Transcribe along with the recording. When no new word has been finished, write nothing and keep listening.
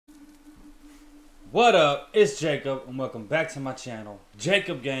What up? It's Jacob, and welcome back to my channel,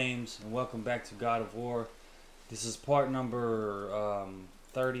 JacobGamez, and welcome back to God of War. This is part number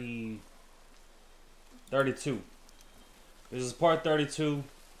 32. This is part 32.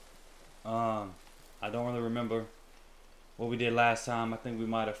 I don't really remember what we did last time. I think we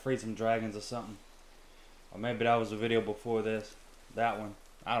might have freed some dragons or something. Or maybe that was the video before this. That one.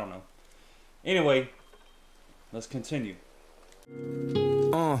 I don't know. Anyway, let's continue.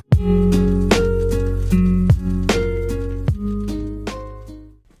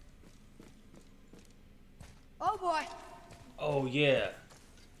 Oh boy. Oh yeah.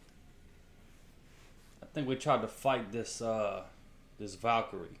 I think we tried to fight this this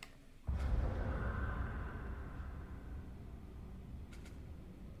Valkyrie.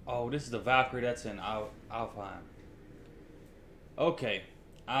 Oh, this is the Valkyrie that's in Alfheim. Okay.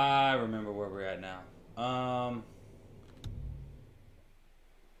 I remember where we're at now.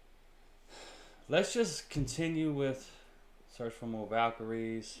 Let's just continue with search for more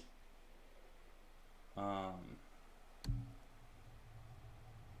Valkyries.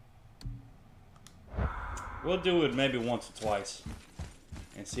 We'll do it maybe once or twice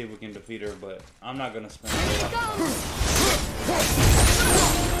and see if we can defeat her, but I'm not gonna spend a lot of time.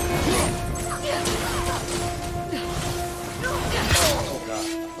 Oh god,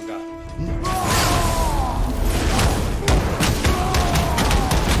 I forgot.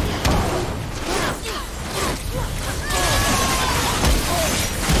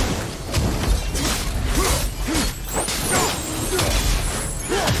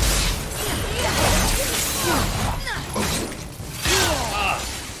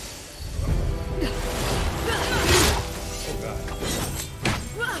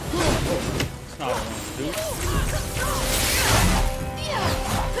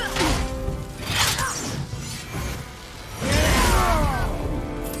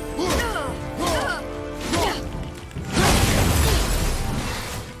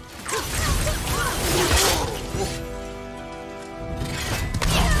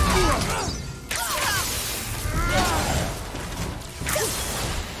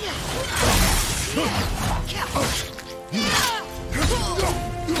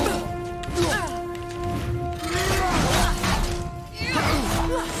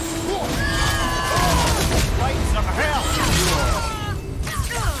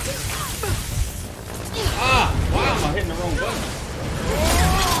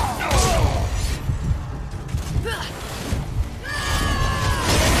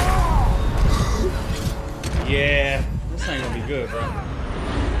 Yeah, this ain't gonna be good, bro.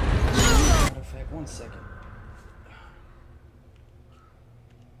 Matter of fact, 1 second.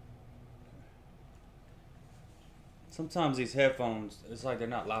 Sometimes these headphones, it's like they're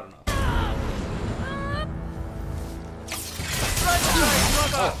not loud enough.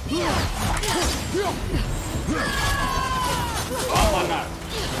 Oh my god.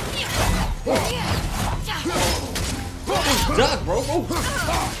 Duck, bro. Oh.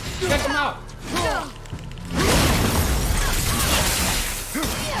 Check him out.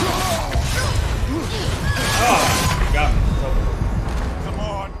 Oh, got me. Come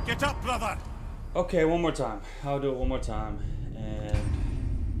on, get up, brother. Okay, one more time. I'll do it one more time, and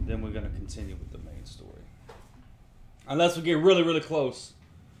then we're gonna continue with the main story. Unless we get really, really close,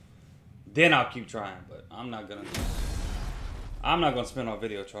 then I'll keep trying. But I'm not gonna spend our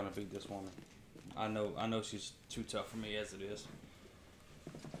video trying to beat this woman. I know she's too tough for me as it is.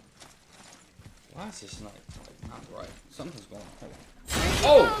 Why is this not right? Something's going on. Hold on.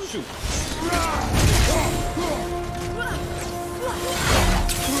 Oh shoot!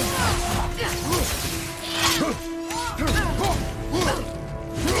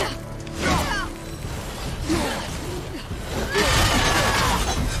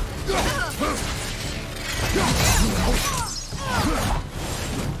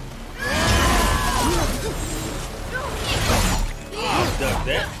 Oh, duck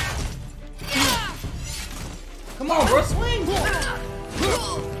that. Come on, bro, swing!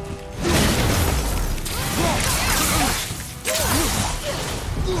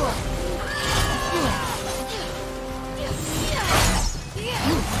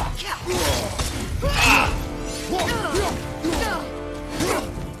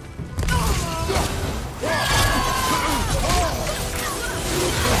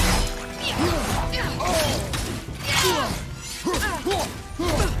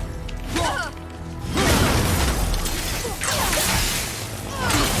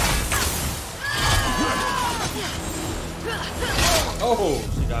 Oh,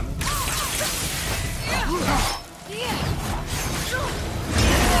 she got me.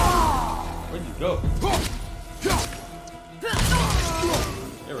 Where'd you go?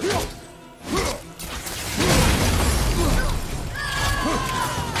 There we go.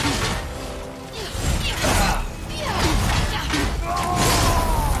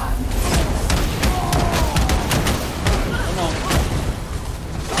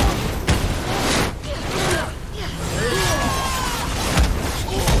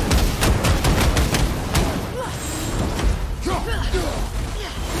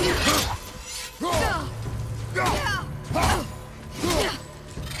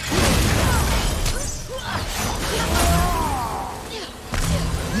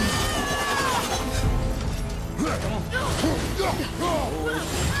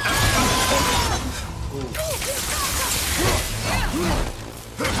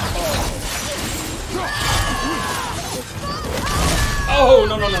 Oh,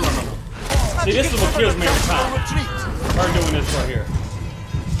 no. See, this is what kills me every time. Her doing this right here.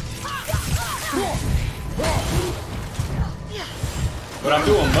 But I'm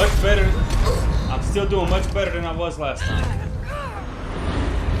doing much better. I'm still doing much better than I was last time.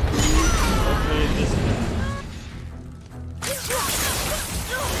 Hopefully this time.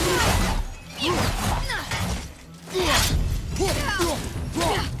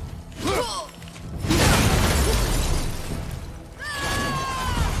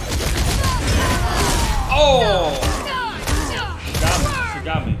 Oh! She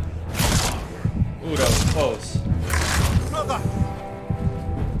got me. Ooh, that was close.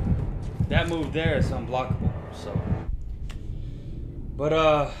 That move there is unblockable, so. But,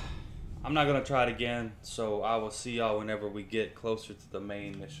 I'm not gonna try it again, so I will see y'all whenever we get closer to the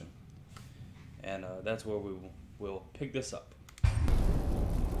main mission. And, that's where we will pick this up.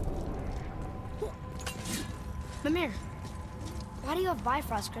 Mimir, why do you have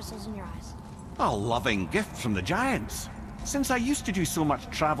Bifrost crystals in your eyes? A loving gift from the giants. Since I used to do so much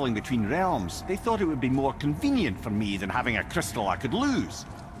traveling between realms, they thought it would be more convenient for me than having a crystal I could lose.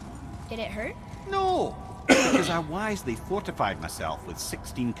 Did it hurt? No, because I wisely fortified myself with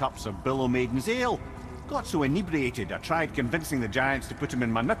 16 cups of Billow Maiden's ale. Got so inebriated, I tried convincing the giants to put them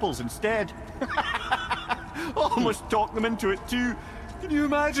in my nipples instead. Almost talked them into it too. Can you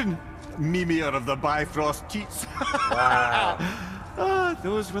imagine? Mimir of the Bifrost teats. Wow. Ah,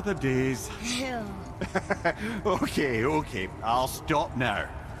 those were the days. Ew. Okay, I'll stop now.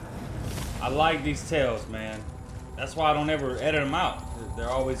 I like these tales, man. That's why I don't ever edit them out. They're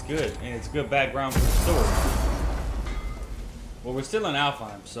always good, and it's good background for the story. Well, we're still in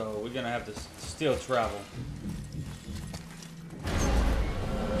Alfheim, so we're gonna have to still travel.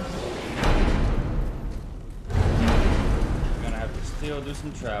 We're gonna have to still do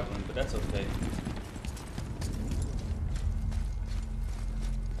some traveling, but that's okay.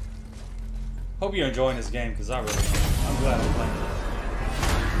 Hope you're enjoying this game, because I really am. I'm glad I'm playing it.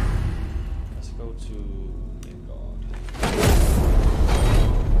 Let's go to Midgard.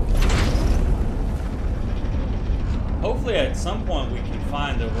 Hopefully at some point we can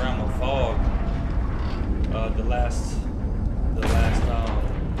find the Realm of Fog. The last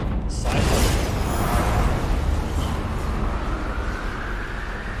cycle.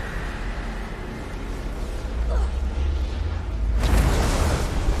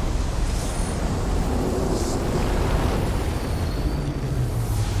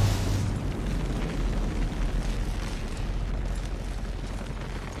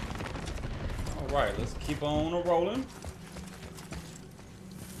 Alright, let's keep on rolling.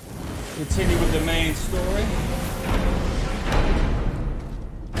 Continue with the main story.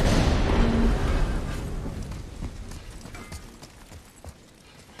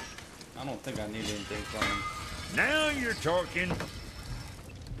 I don't think I need anything from him. Now you're talking.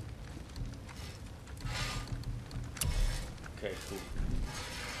 Okay, cool.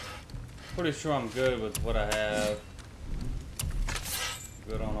 Pretty sure I'm good with what I have.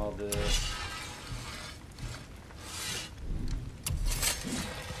 Good on all this.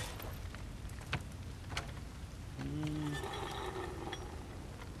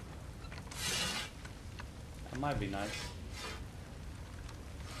 That might be nice.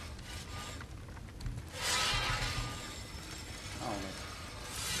 I don't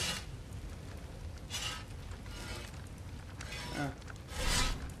know.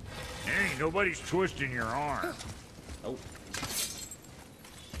 Hey, nobody's twisting your arm. Nope.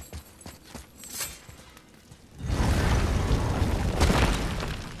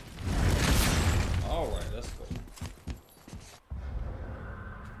 Alright, let's go.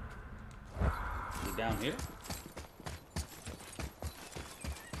 You down here?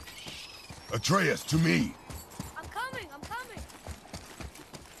 Atreus, to me! I'm coming!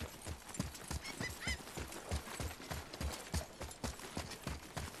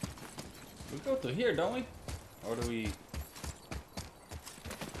 We go through here, don't we? Or do we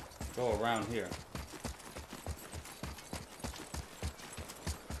go around here?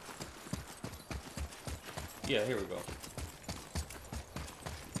 Yeah, here we go.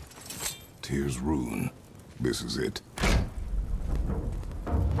 TYR'S rune. This is it.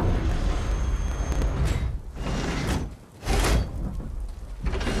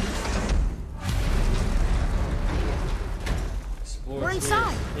 We're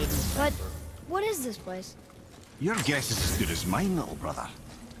inside. But what is this place? Your guess is as good as mine, little brother.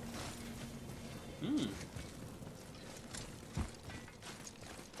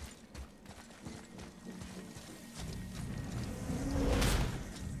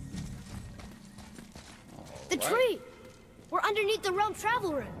 The tree! We're underneath the realm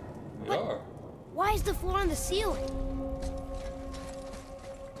travel room. We are. Why is the floor on the ceiling?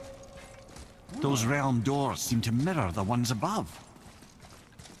 Those realm doors seem to mirror the ones above.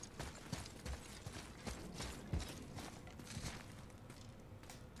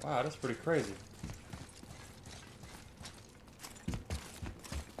 Wow, that's pretty crazy.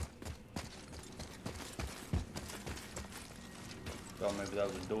 Oh, maybe that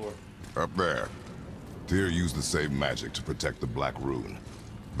was a door. Up there. Tyr used the same magic to protect the Black Rune.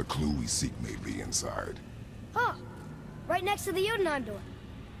 The clue we seek may be inside. Huh. Right next to the Jotunheim door.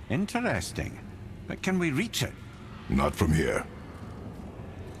 Interesting. But can we reach it? Not from here.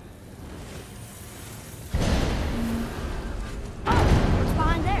 Oh, what's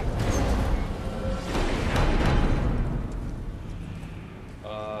behind there?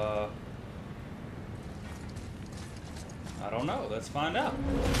 I don't know. Let's find out.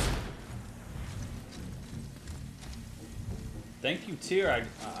 Thank you, Tyr,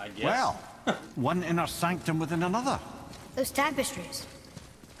 I guess. Well, one inner sanctum within another. Those tapestries.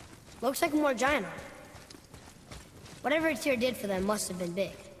 Looks like more giant art. Whatever Tyr did for them must have been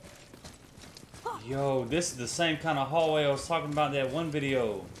big. Yo, this is the same kind of hallway I was talking about in that one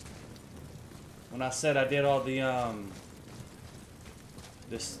video. When I said I did all the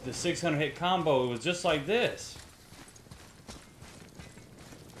 600 hit combo, it was just like this.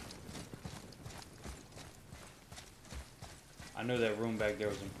 I knew that room back there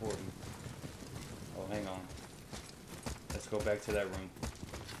was important. Oh, hang on. Let's go back to that room.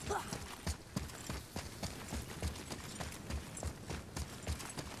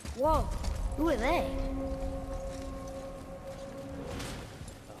 Whoa, who are they?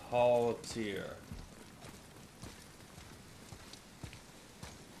 The Hall of Tyr.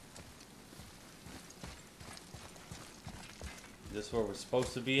 Is this where we're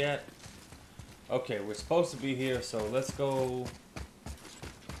supposed to be at? Okay, we're supposed to be here, so let's go.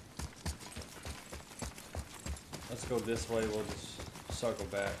 Let's go this way. We'll just circle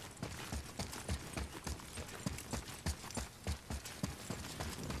back.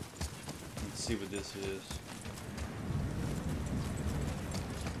 Let's see what this is.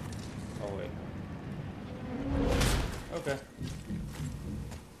 Oh wait. Okay.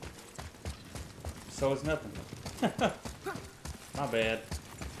 So it's nothing. My bad.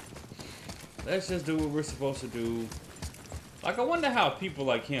 Let's just do what we're supposed to do. Like, I wonder how people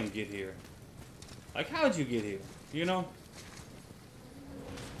like him get here. Like, how'd you get here? You know?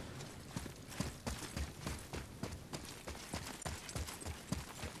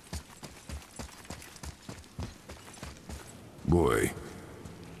 Boy,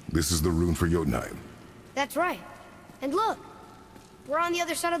 this is the rune for Jotunheim. That's right. And look, we're on the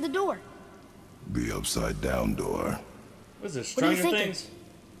other side of the door. The upside-down door. What is this, What are you Stranger thinking? Things?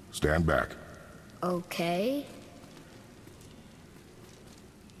 Stand back. Okay.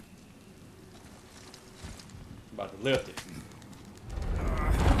 About to lift it.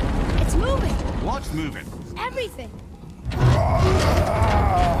 It's moving! What's moving? Everything!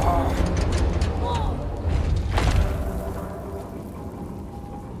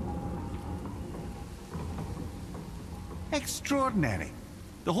 Extraordinary.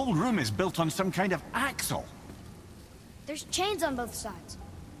 The whole room is built on some kind of axle. There's chains on both sides.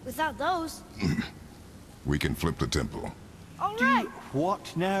 Without those... We can flip the temple. All right!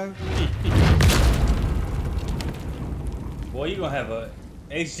 What now? Boy, you gonna have a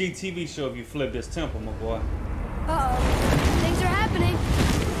HGTV show if you flip this temple, my boy. Uh-oh. Things are happening.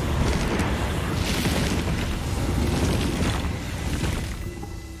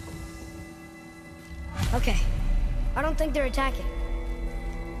 Okay. I don't think they're attacking.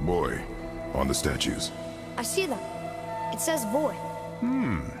 Boy, on the statues. I see them. It says void.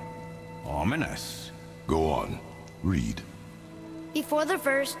 Ominous. Go on. Read. Before the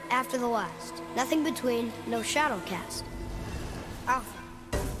first, after the last. Nothing between, no shadow cast. Alpha.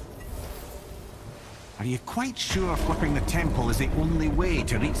 Are you quite sure flipping the temple is the only way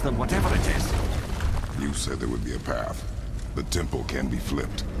to reach them, whatever it is? You said there would be a path. The temple can be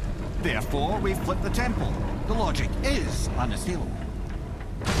flipped. Therefore, we flip the temple. The logic is unassailable.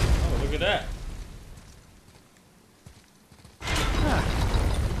 Oh, look at that.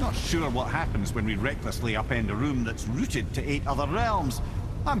 Not sure what happens when we recklessly upend a room that's rooted to 8 other realms.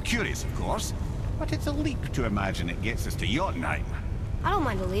 I'm curious, of course, but it's a leap to imagine it gets us to Jotunheim. I don't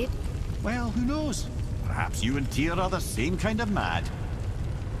mind a lead. Well, who knows? Perhaps you and Tyr are the same kind of mad.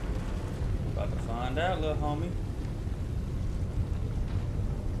 About to find out, little homie.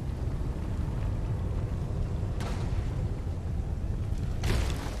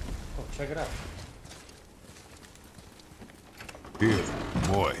 Oh, check it out. Here,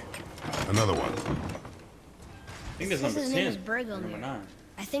 boy. Another one. I think that's number His 10. name is Burgle. Number 9.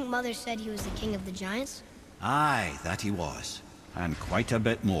 I think Mother said he was the king of the giants. Aye, that he was. And quite a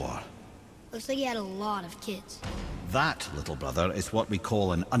bit more. Looks like he had a lot of kids. That, little brother, is what we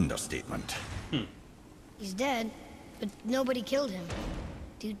call an understatement. He's dead, but nobody killed him.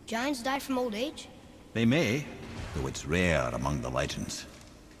 Do giants die from old age? They may, though it's rare among the legends.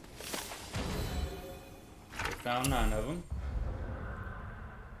 We found 9 of them.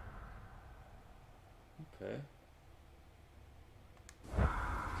 Okay.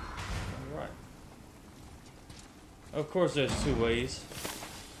 Alright. Of course there's 2 ways.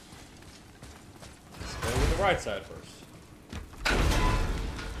 Let's go with the right side first.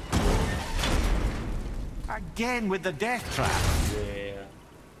 Again with the death trap. Yeah.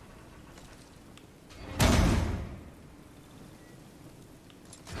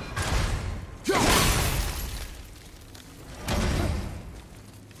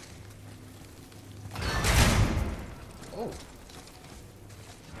 Oh.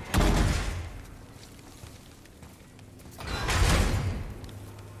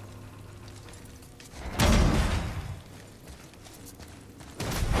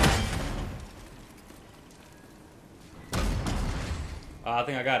 I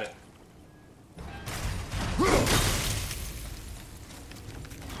think I got it.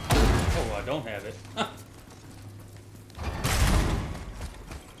 Oh, I don't have it.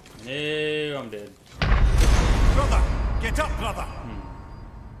 No, I'm dead. Brother! Get up, brother!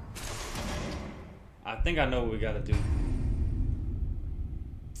 I think I know what we gotta do.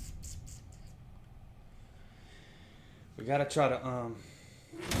 We gotta try to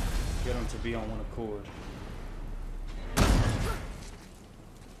get them to be on one accord.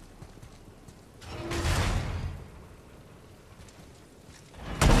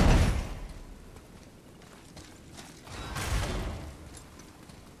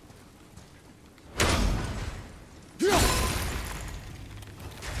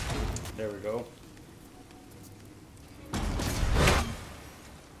 There we go.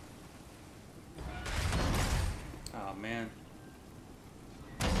 Oh man.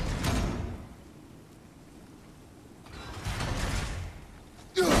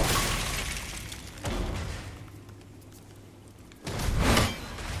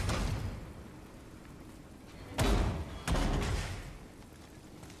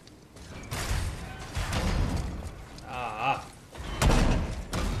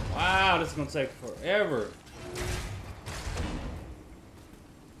 Wow, this is gonna take forever.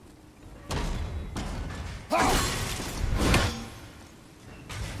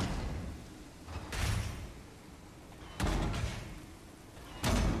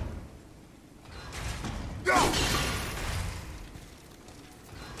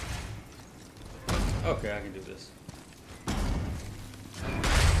 Okay, I can do this.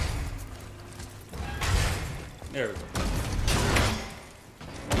 There we go.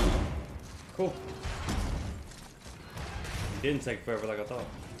 Cool. It didn't take forever like I thought.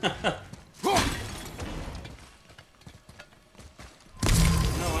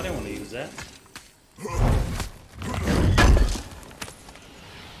 No, I didn't want to use that.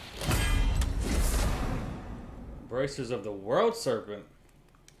 Bracers of the World Serpent.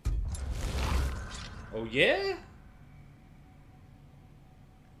 Oh yeah?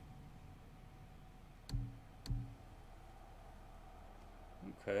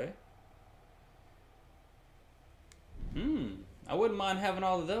 Okay. I wouldn't mind having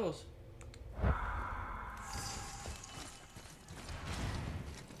all of those.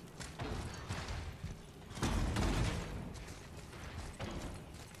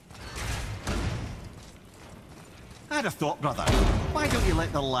 I'd have thought, brother, why don't you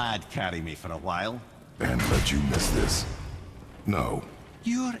let the lad carry me for a while? And let you miss this. No.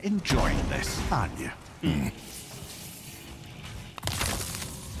 You're enjoying this, aren't you?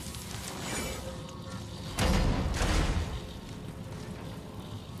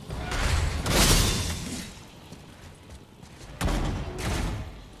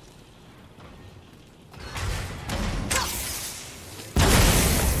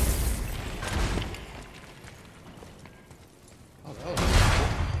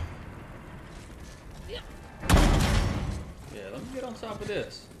 Get on top of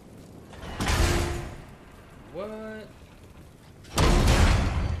this. What?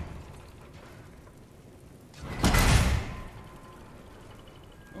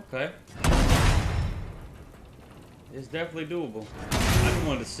 Okay. It's definitely doable. I just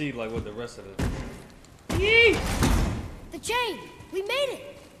wanted to see like what the rest of it. Yee! The chain! We made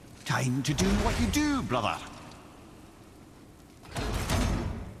it! Time to do what you do, brother.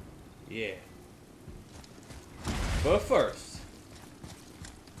 Yeah. But first.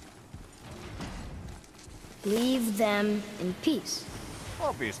 Leave them in peace.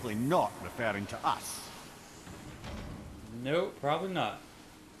 Obviously not referring to us. Nope, probably not.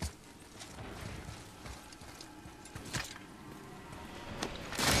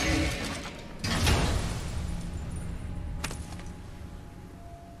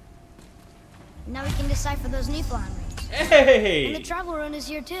 Now we can decipher those Niflheim rings. Hey! And the travel rune is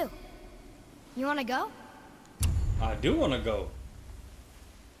here too. You want to go? I do want to go.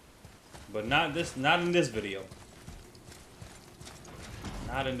 But not in this video.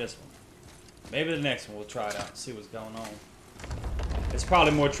 Not in this one. Maybe the next one we'll try it out and see what's going on. It's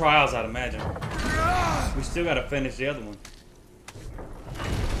probably more trials, I'd imagine. We still gotta finish the other one.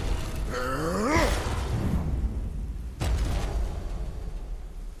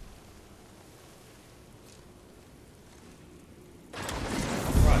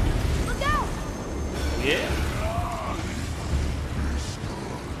 Right. Look out! Yeah.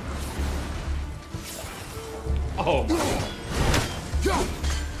 Oh my God.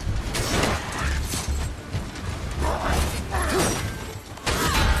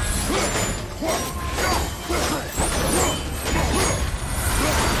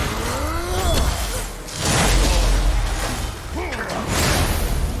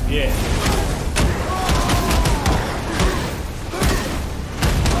 Yeah.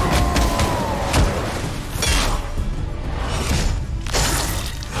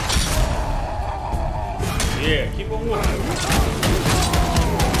 Yeah, keep on moving.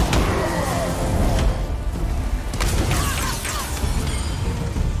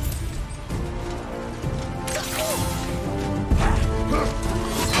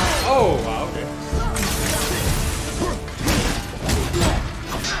 Oh, wow, okay.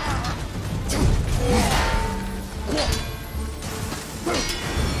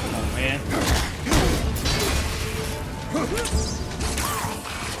 Come on, man.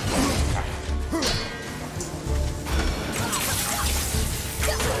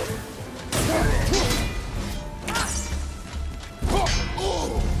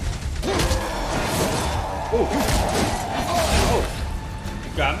 Oh,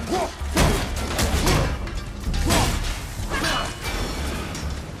 you got me.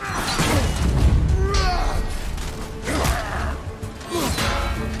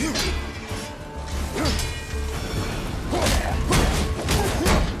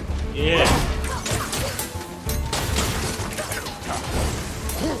 Yeah.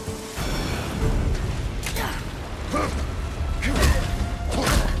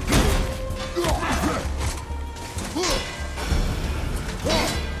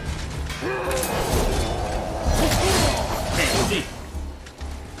 Can't see.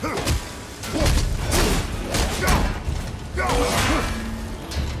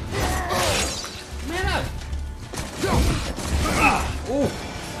 Man up. Ah, ooh.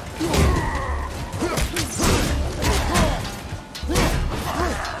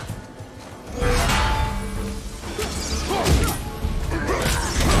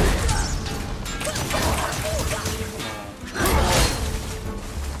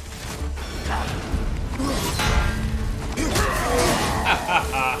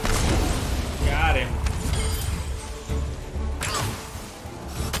 Got him.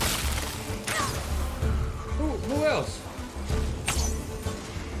 Who else?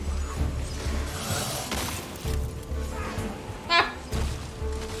 Ah.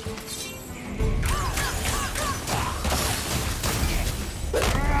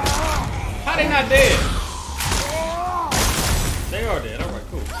 How they not dead? They are dead. All right,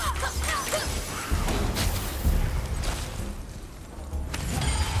 cool.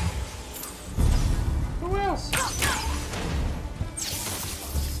 Who else?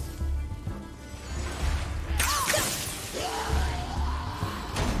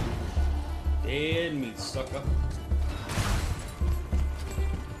 Dead meat, sucker.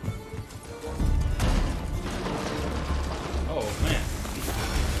 Oh man.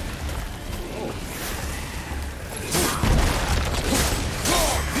 Oh.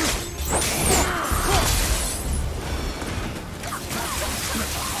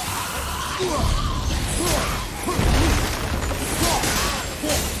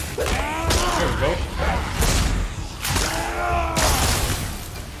 There we go.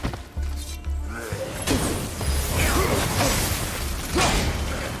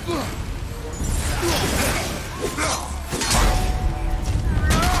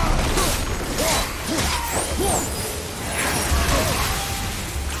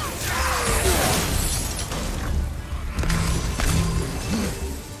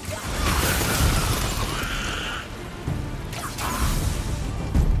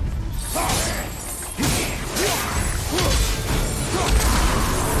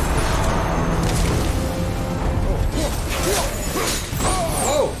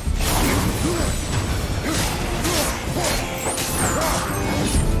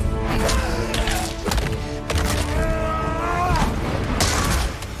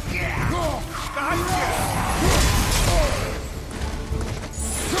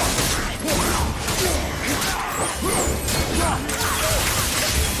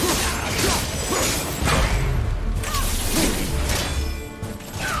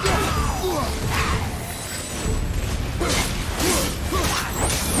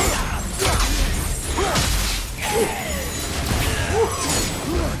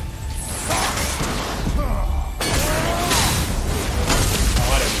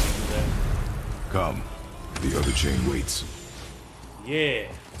 Yeah.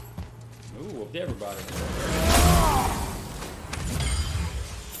 Ooh, whooped everybody.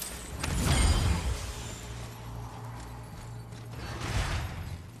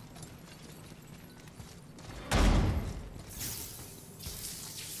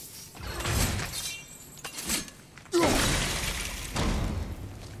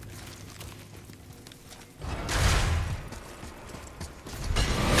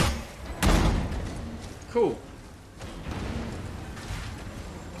 Cool.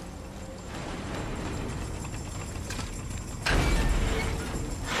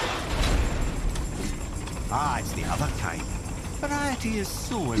 Ah, it's the other kind. Variety is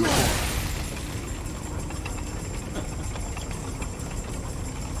so important.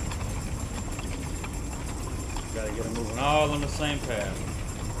 Gotta get them moving all on the same path.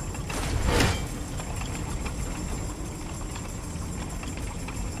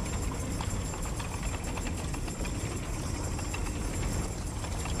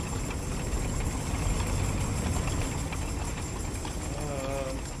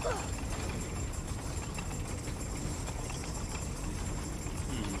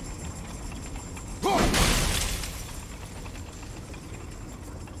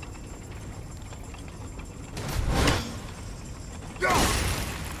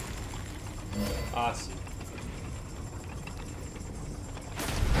 I see.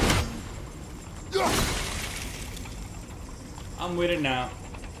 I'm with it now.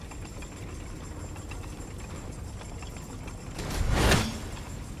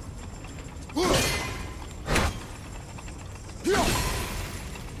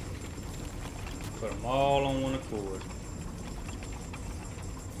 Put them all on one accord.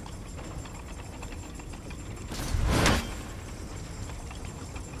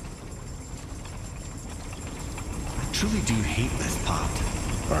 I truly do hate this part.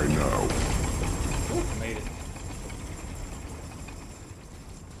 I know. Ooh, made it.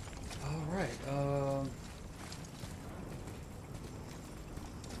 All right.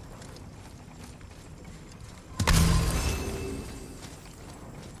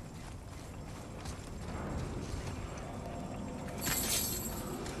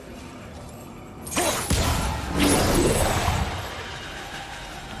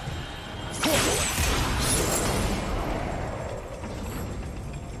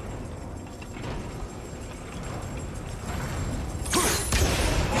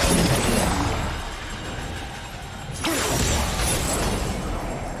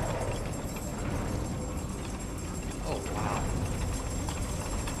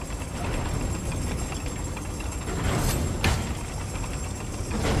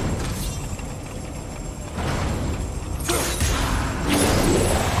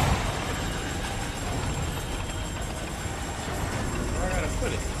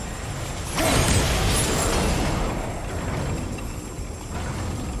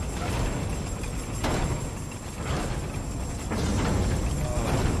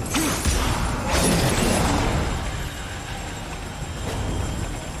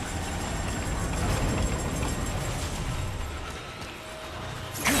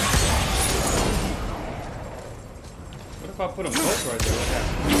 If I put them both right there, what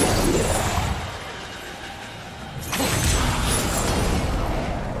happens?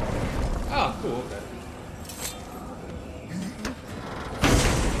 Oh, cool, okay.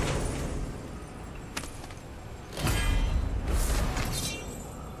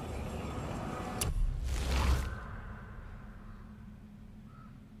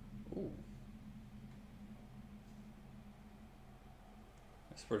 Ooh.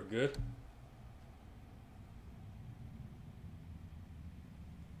 That's pretty good.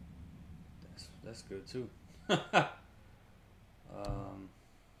 That's good too. I'll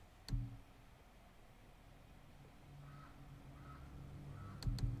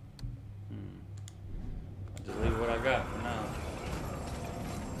just leave what I got for now.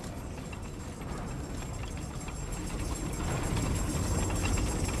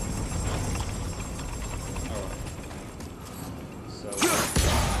 Alright. So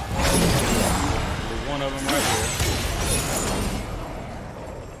there's one of them right here.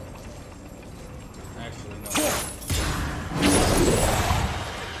 Actually, no.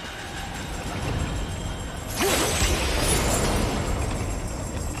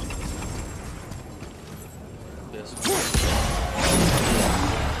 This one.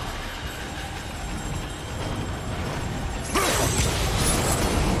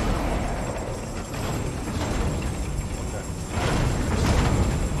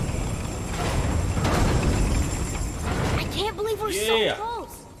 I can't believe we're Yeah. so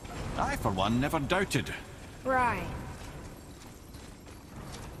close. I, for one, never doubted. Right.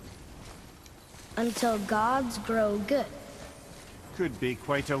 Until gods grow good. Could be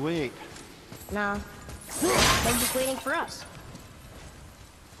quite a wait. Nah. They're just waiting for us.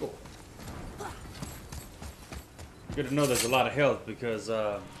 Cool. Good to know there's a lot of health because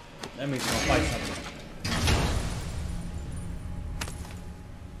that means we're gonna fight something.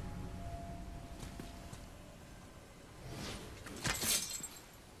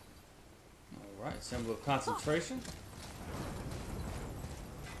 Alright, symbol of concentration.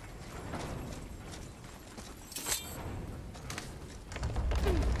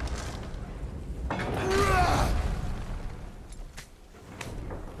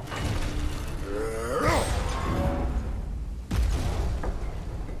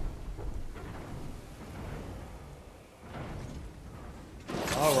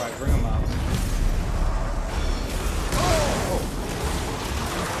 Alright, bring them out.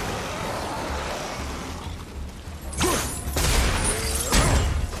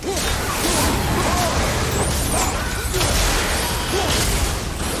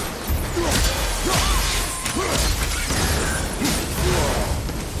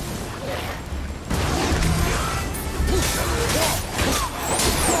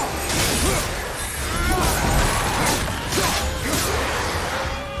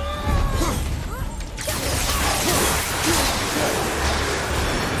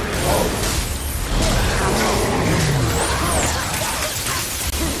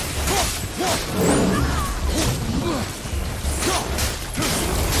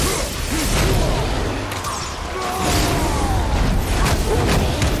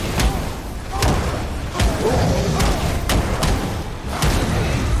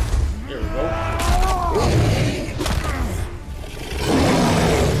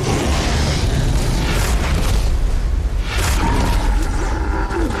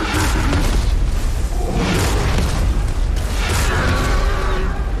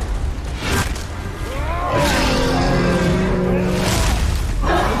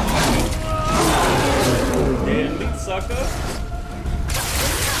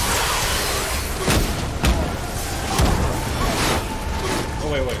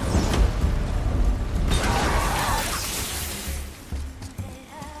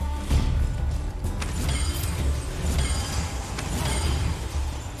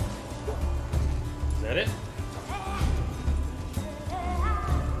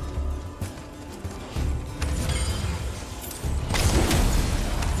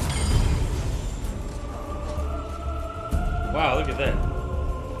 Wow, look at that.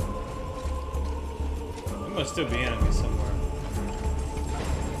 There must still be enemies somewhere.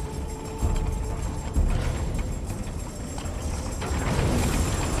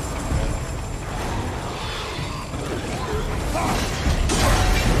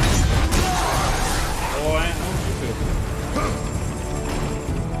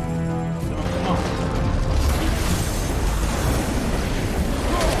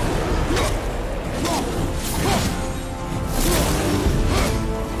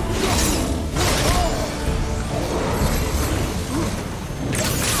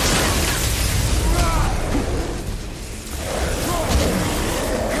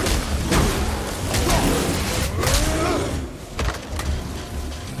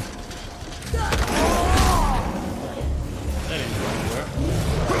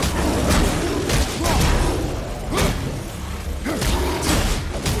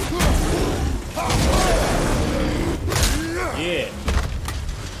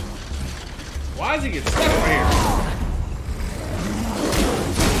 Why does he get stuck over here?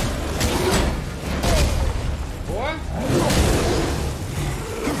 Boy?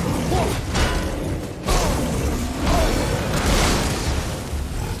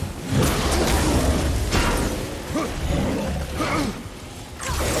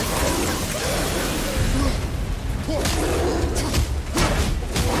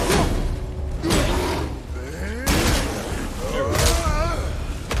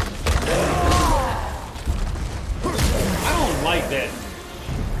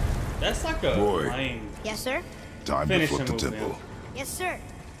 That's like a lame. Yes, sir? Time to flip the temple. Yes, sir.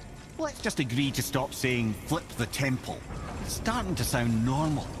 Let's just agree to stop saying flip the temple. It's starting to sound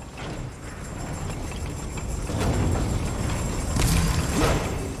normal.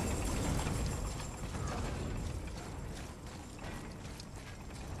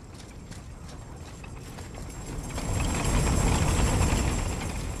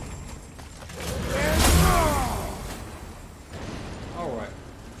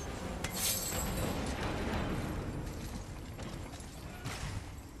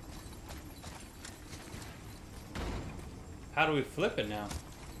 How do we flip it now?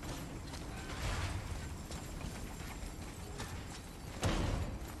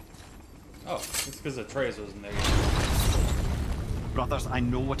 Oh, it's because Atreus wasn't there. brothers, I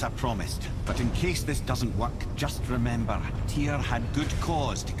know what I promised. But in case this doesn't work, just remember, Tyr had good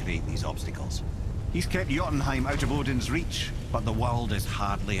cause to create these obstacles. He's kept Jotunheim out of Odin's reach, but the world is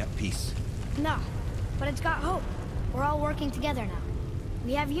hardly at peace. No, but it's got hope. We're all working together now.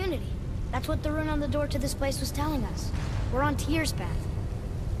 We have unity. That's what the rune on the door to this place was telling us. We're on Tyr's path.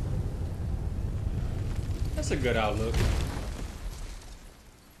 That's a good outlook.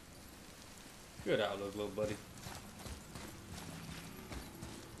 Good outlook, little buddy.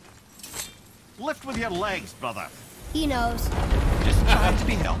 Lift with your legs, brother. He knows. Just trying to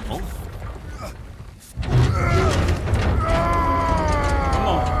be helpful. Come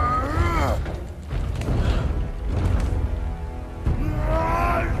on.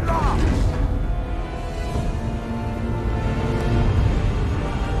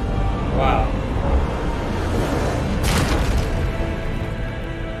 Wow.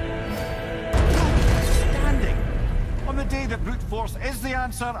 Standing. On the day that brute force is the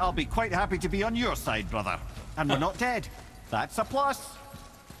answer, I'll be quite happy to be on your side, brother. And we're not dead. That's a plus.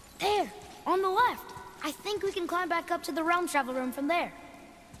 There, on the left. I think we can climb back up to the realm travel room from there.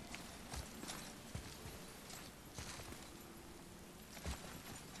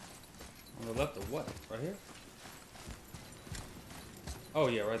 On the left of what? Right here? Oh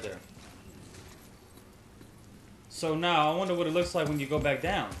yeah, right there. So now I wonder what it looks like when you go back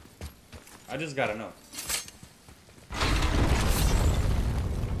down. I just gotta know.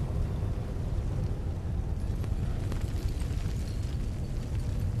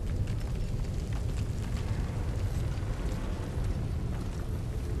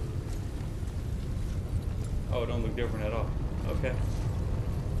 Oh, it don't look different at all. Okay.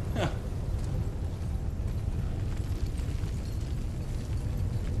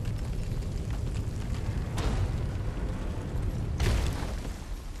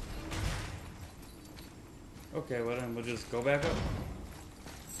 Okay, well then we'll just go back up.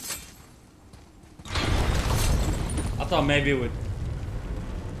 I thought maybe it would...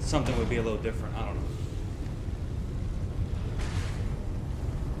 something would be a little different. I don't know.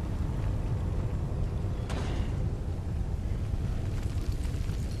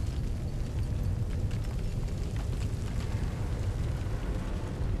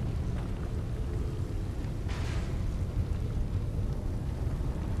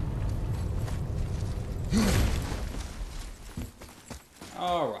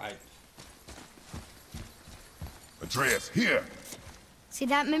 All right. Atreus, here! See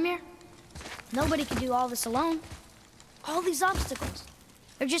that, Mimir? Nobody can do all this alone. All these obstacles.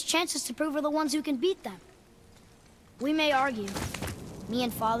 They're just chances to prove we're the ones who can beat them. We may argue. Me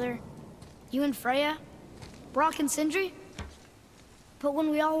and Father, you and Freya, Brock and Sindri. But when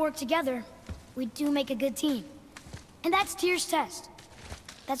we all work together, we do make a good team. And that's Tyr's test.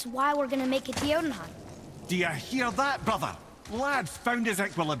 That's why we're gonna make it to Jotunheim. Do you hear that, brother? Lad found his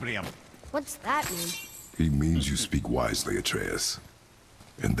equilibrium. What's that mean? He means you speak wisely, Atreus.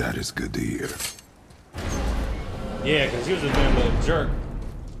 And that is good to hear. Yeah, because he was a damn little jerk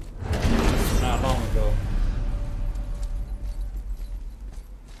not long ago.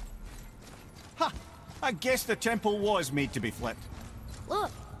 Ha! I guess the temple was made to be flipped.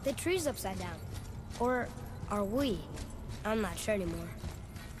 Look, the tree's upside down. Or are we? I'm not sure anymore.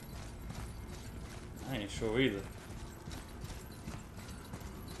 I ain't sure either.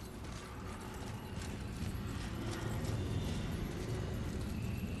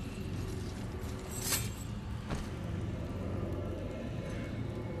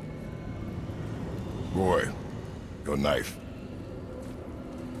 Boy, your knife.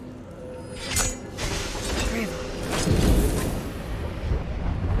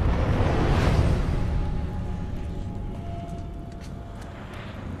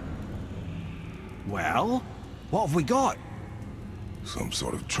 Well, what have we got? Some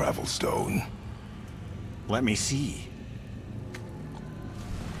sort of travel stone. Let me see.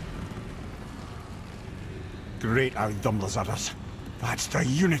 Great Outdumblers. That's the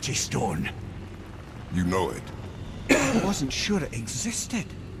Unity Stone. You know it. I wasn't sure it existed.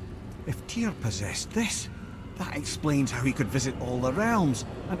 If Tyr possessed this, that explains how he could visit all the realms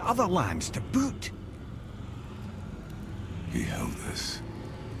and other lands to boot. He held this.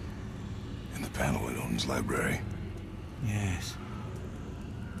 In the panel in Odin's library. Yes.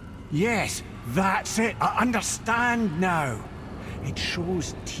 Yes, that's it. I understand now. It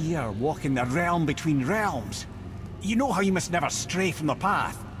shows Tyr walking the realm between realms. You know how you must never stray from the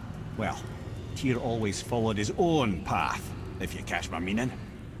path? Well, Tyr always followed his own path, if you catch my meaning.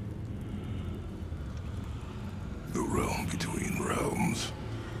 The realm between realms.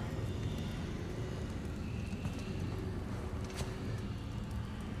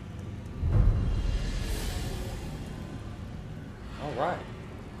 All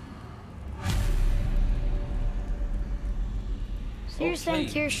So you're saying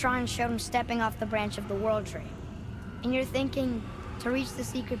Okay. Tyr's shrine showed him stepping off the branch of the World Tree. And you're thinking, to reach the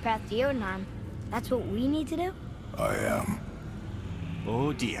secret path to Jotunheim, that's what we need to do? I am.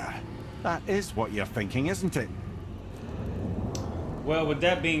 Oh dear. That is what you're thinking, isn't it? Well, with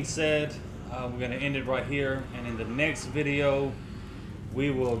that being said, we're going to end it right here. And in the next video,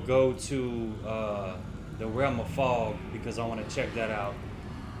 we will go to the Realm of Fog because I want to check that out.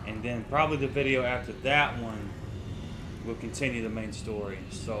 And then probably the video after that one will continue the main story.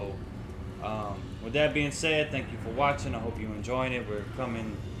 So, with that being said, thank you for watching. I hope you're enjoying it. We're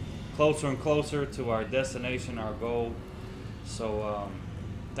coming closer and closer to our destination, our goal. So,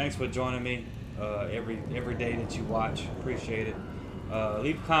 thanks for joining me every day that you watch. Appreciate it.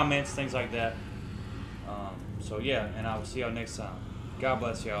 Leave comments, things like that. So yeah, and I will see y'all next time. God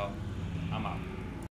bless y'all. I'm out.